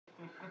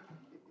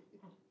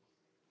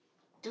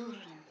Doolin.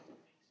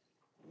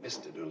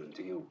 Mr. Doolin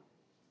to you.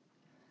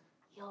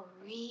 You're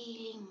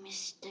really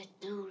Mr.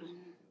 Doolin.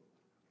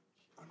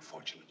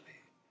 Unfortunately,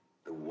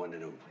 the one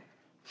and only.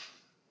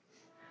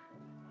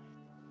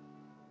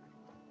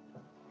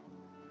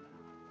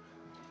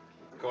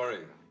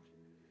 Corey,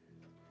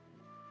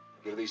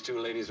 give these two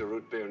ladies a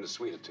root beer and a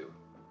sweet or two.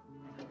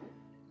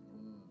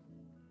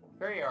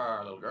 Here you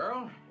are, little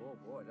girl. Oh,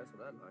 boy, that's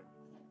what I'd like.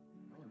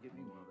 I want to get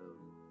me one of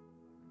those.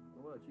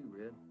 What about you,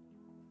 Red?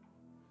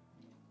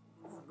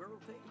 Oh, girl,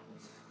 take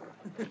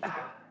it.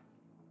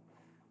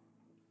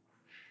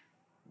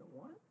 Don't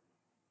want it?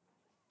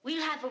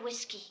 We'll have a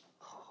whiskey.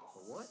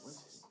 For what?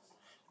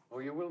 Oh,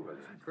 you will, Red.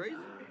 Crazy?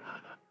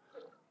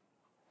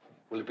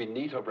 Will it be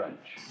neat or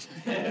branch?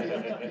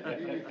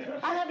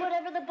 I'll have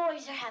whatever the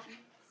boys are having.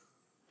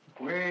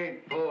 We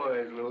ain't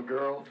boys, little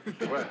girl.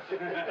 Well,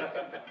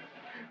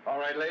 all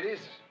right, ladies.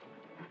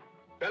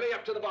 Belly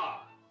up to the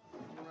bar.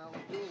 Well,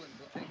 Doolin,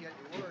 don't take you at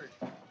your word.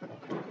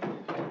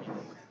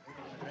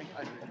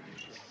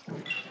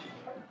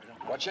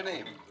 What's your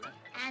name?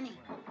 Annie.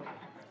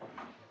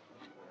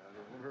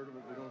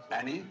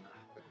 Annie?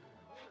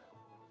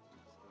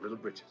 Little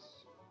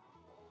Britches.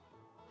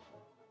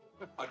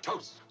 A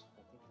toast.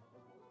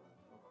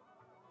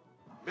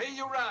 May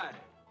you ride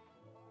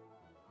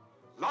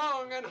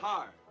long and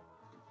hard.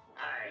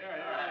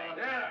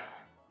 Yeah.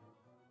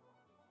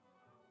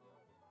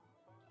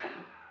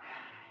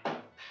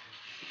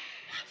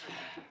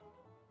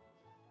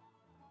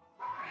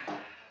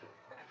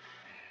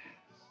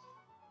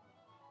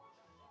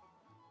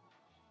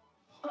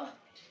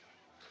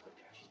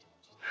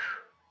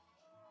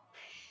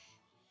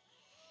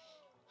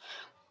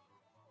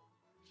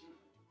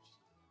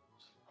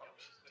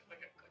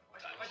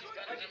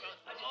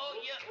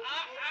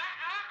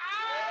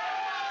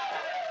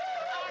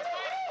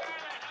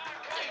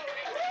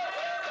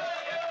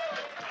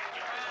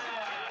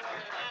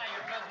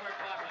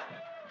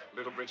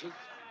 Little Britches.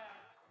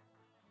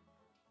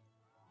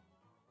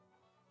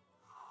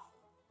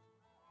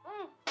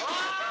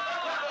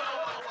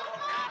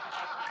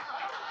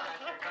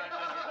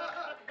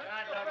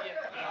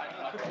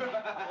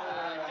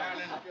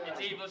 Darling,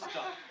 it's evil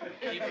stuff.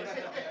 Evil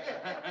stuff.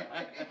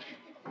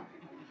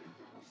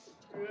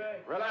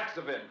 Relax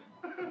a bit.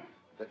 There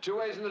are two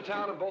ways in the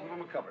town and both of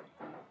them are covered.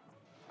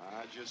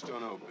 I just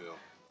don't know, Bill.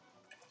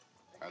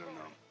 I don't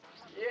know.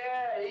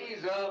 Yeah,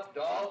 ease up,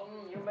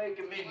 Dalton. You're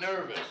making me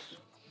nervous.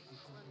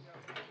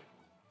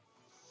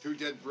 Two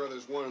dead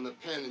brothers, one in the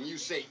pen, and you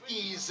say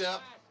ease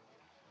up?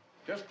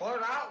 Just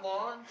plain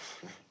outlawing.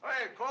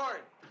 Hey,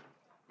 Corey,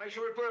 make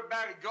sure we put a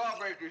bag of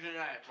jawbreakers in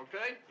that,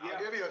 okay? I'll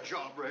give you a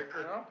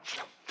jawbreaker. No?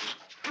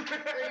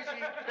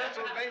 Crazy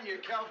Pennsylvania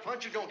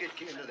cowpuncher, don't get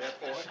kin to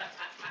that boy.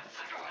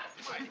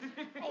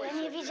 Hey,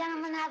 any of you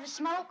gentlemen have a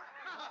smoke?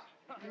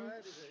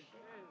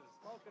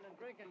 Smoking and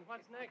drinking.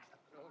 What's next?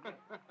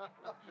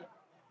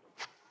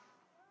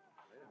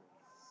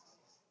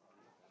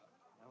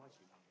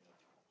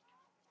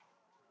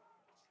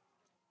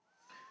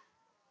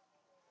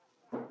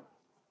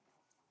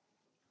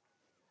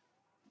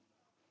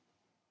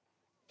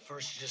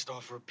 First, you just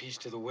offer a piece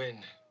to the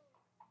wind.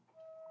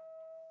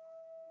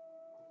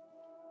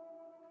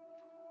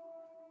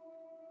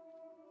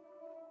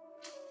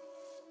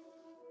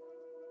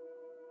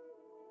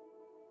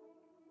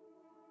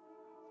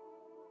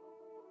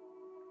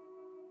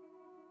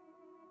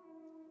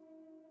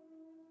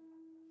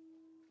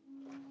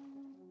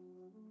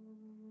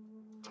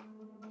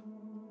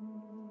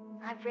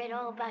 I've read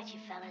all about you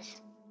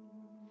fellas.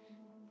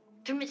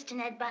 Through Mr.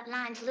 Ned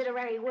Buttline's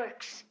literary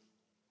works.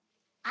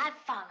 I've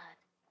followed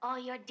all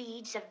your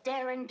deeds of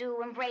daring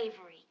do and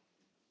bravery.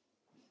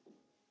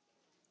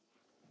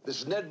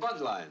 This is Ned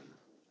Buttline.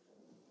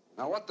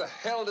 Now, what the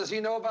hell does he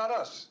know about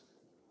us?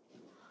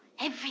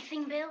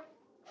 Everything, Bill.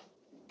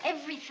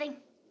 Everything.